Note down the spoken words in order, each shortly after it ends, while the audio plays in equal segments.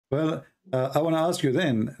Well, I want to ask you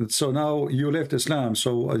then. So now you left Islam.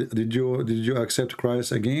 So did you accept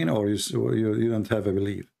Christ again, or you don't have a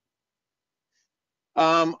belief?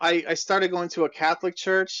 I started going to a Catholic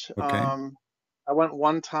church. Okay. I went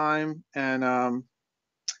one time, and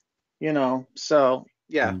so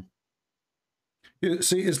yeah. Mm. You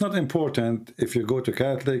see, it's not important if you go to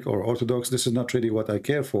Catholic or Orthodox. This is not really what I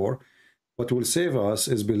care for. What will save us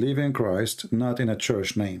is believing in Christ, not in a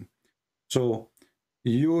church name. So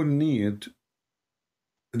you need,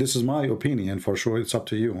 this is my opinion for sure, it's up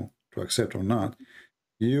to you to accept or not.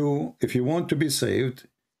 If you want to be saved,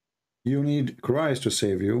 you need Christ to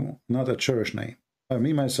save you, not a church name.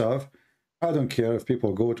 Me, myself, I don't care if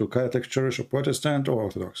people go to Catholic Church or Protestant or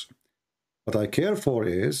Orthodox. What I care for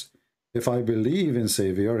is, if I believe in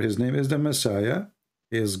Savior, his name is the Messiah,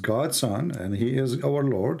 he is God's Son, and he is our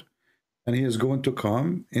Lord, and he is going to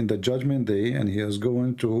come in the judgment day, and he is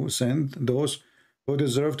going to send those who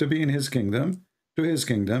deserve to be in his kingdom to his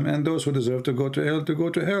kingdom, and those who deserve to go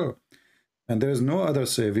to hell. And there is no other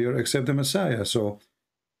Savior except the Messiah. So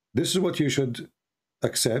this is what you should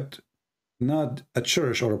accept, not a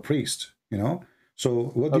church or a priest, you know?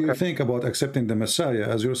 So what do you Okay. think about accepting the Messiah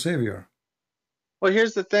as your Savior? Well,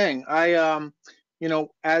 here's the thing. As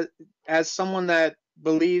someone that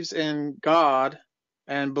believes in God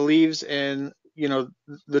and believes in,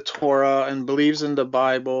 the Torah and believes in the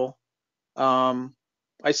Bible, um,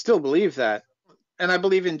 I still believe that. And I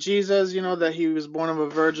believe in Jesus, that he was born of a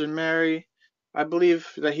Virgin Mary. I believe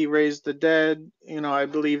that he raised the dead. I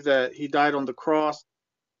believe that he died on the cross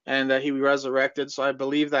and that he resurrected. So I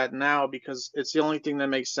believe that now because it's the only thing that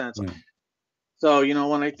makes sense. Yeah. So,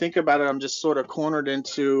 when I think about it, I'm just sort of cornered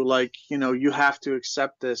into like, you have to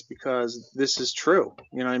accept this because this is true.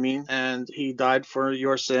 You know what I mean? And he died for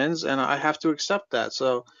your sins, and I have to accept that.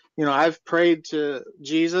 So, I've prayed to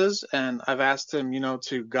Jesus and I've asked him,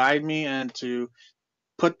 to guide me and to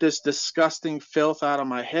put this disgusting filth out of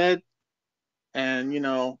my head and,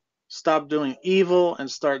 stop doing evil and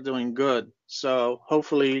start doing good. So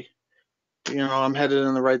hopefully, I'm headed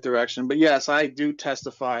in the right direction. But yes, I do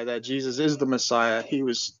testify that Jesus is the Messiah. He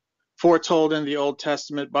was foretold in the Old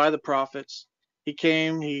Testament by the prophets. He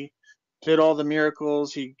came, he did all the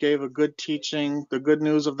miracles, he gave a good teaching, the good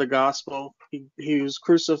news of the gospel. He was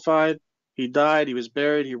crucified, he died, he was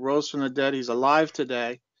buried, he rose from the dead, he's alive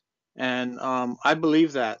today. And I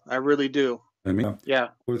believe that. I really do. I mean, Yeah.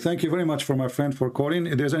 well, thank you very much for my friend for calling.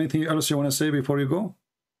 If there's anything else you want to say before you go?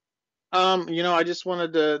 I just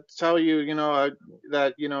wanted to tell you,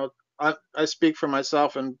 that, I speak for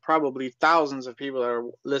myself and probably thousands of people that are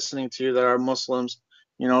listening to you that are Muslims,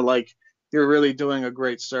 like you're really doing a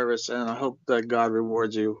great service, and I hope that God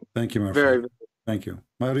rewards you. Thank you, my friend. Very, Thank you.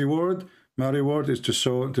 My reward is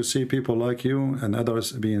to see people like you and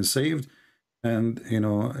others being saved, and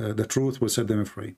the truth will set them free.